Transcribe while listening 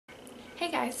Hey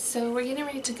guys, so we're getting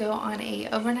ready to go on a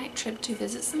overnight trip to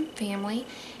visit some family.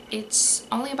 It's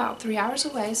only about 3 hours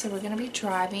away, so we're going to be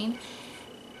driving.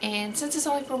 And since it's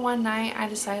only for one night, I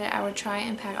decided I would try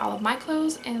and pack all of my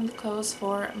clothes and the clothes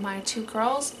for my two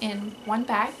girls in one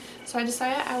bag. So I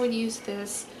decided I would use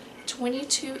this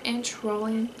 22-inch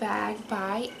rolling bag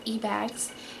by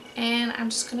Ebags, and I'm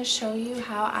just going to show you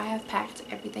how I have packed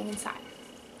everything inside.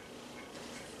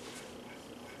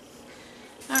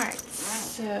 Alright,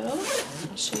 so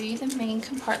I'll show you the main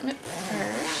compartment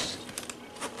first.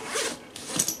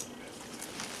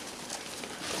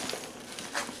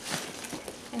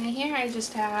 And in here I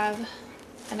just have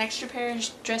an extra pair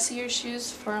of dressier shoes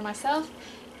for myself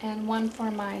and one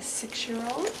for my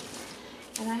 6-year-old.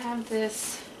 And I have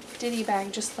this ditty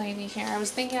bag just laying in here. I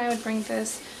was thinking I would bring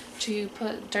this to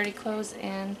put dirty clothes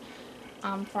in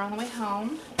for on the way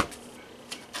home.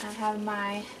 I have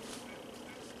my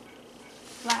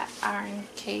flat iron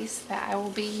case that I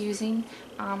will be using.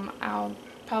 I'll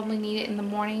probably need it in the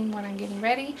morning when I'm getting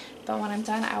ready, but when I'm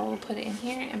done I will put it in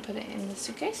here and put it in the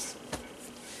suitcase.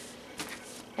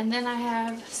 And then I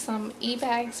have some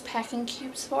Ebags packing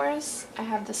cubes for us. I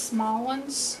have the small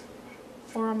ones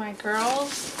for my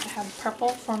girls. I have purple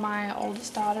for my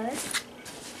oldest daughter,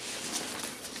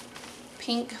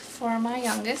 pink for my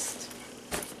youngest,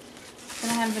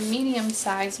 and I have the medium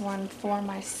size one for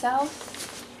myself.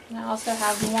 And I also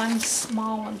have one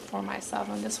small one for myself,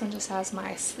 and this one just has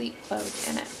my sleep clothes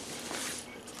in it.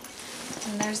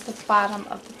 And there's the bottom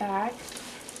of the bag.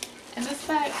 And this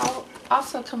bag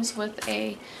also comes with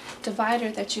a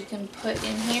divider that you can put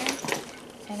in here,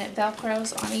 and it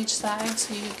velcros on each side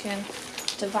so you can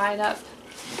divide up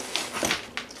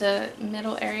the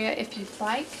middle area if you'd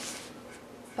like.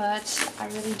 But I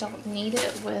really don't need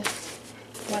it with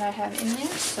what I have in there,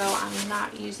 so I'm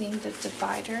not using the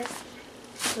divider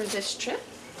for this trip.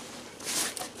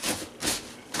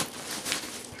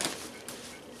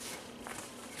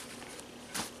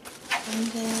 And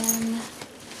then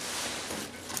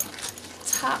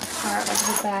top part of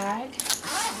the bag.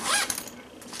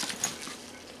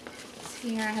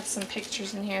 Here I have some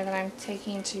pictures in here that I'm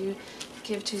taking to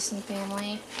give to some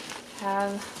family. I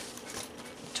have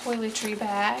a toiletry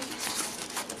bag,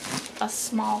 a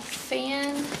small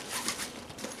fan,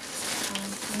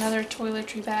 another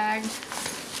toiletry bag,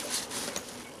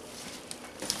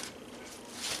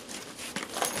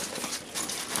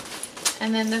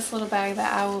 and then this little bag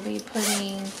that I will be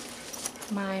putting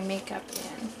my makeup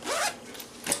in.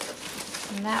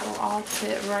 And that will all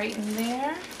fit right in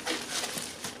there.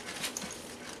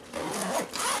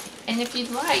 And if you'd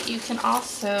like, you can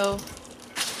also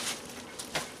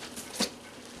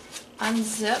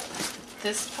unzip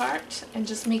this part and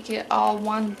just make it all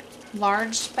one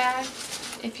large bag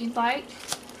if you'd like.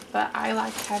 But I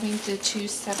like having the two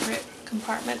separate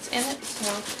compartments in it,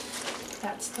 so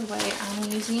that's the way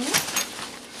I'm using it.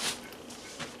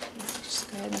 I'll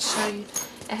just go ahead and show you.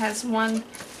 It has one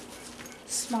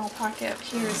small pocket up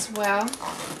here as well.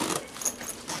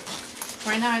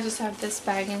 Right now I just have this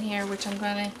bag in here, which I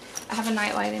have a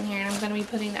nightlight in here, and I'm going to be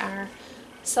putting our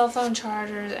cell phone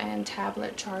chargers and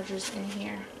tablet chargers in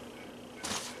here.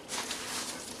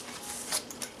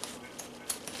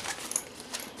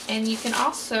 And you can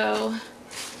also,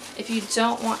 if you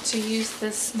don't want to use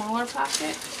this smaller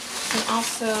pocket, you can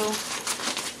also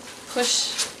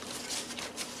push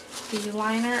the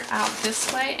liner out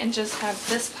this way and just have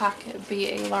this pocket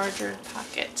be a larger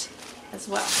pocket as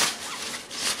well.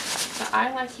 But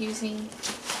I like using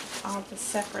all the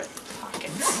separate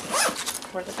pockets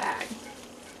for the bag.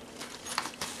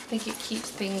 I think it keeps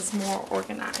things more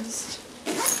organized.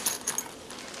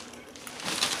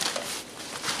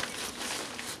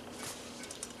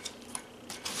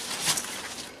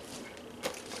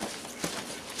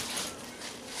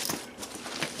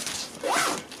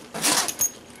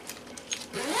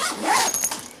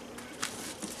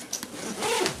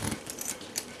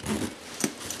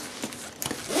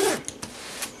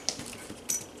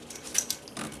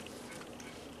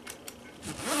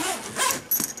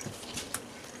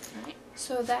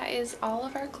 So that is all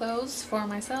of our clothes for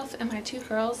myself and my two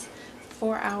girls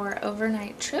for our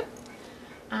overnight trip.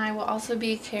 I will also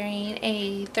be carrying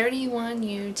a 31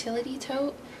 utility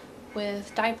tote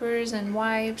with diapers and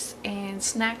wipes and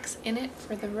snacks in it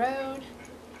for the road.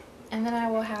 And then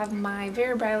I will have my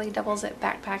Vera Bradley double zip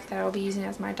backpack that I will be using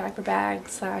as my diaper bag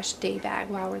 / day bag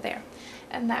while we're there.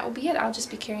 And that will be it. I'll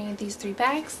just be carrying these 3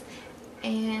 bags,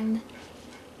 and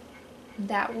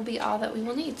that will be all that we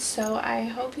will need. So I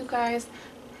hope you guys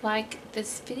like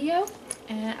this video,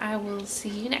 and I will see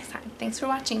you next time. Thanks for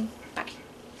watching.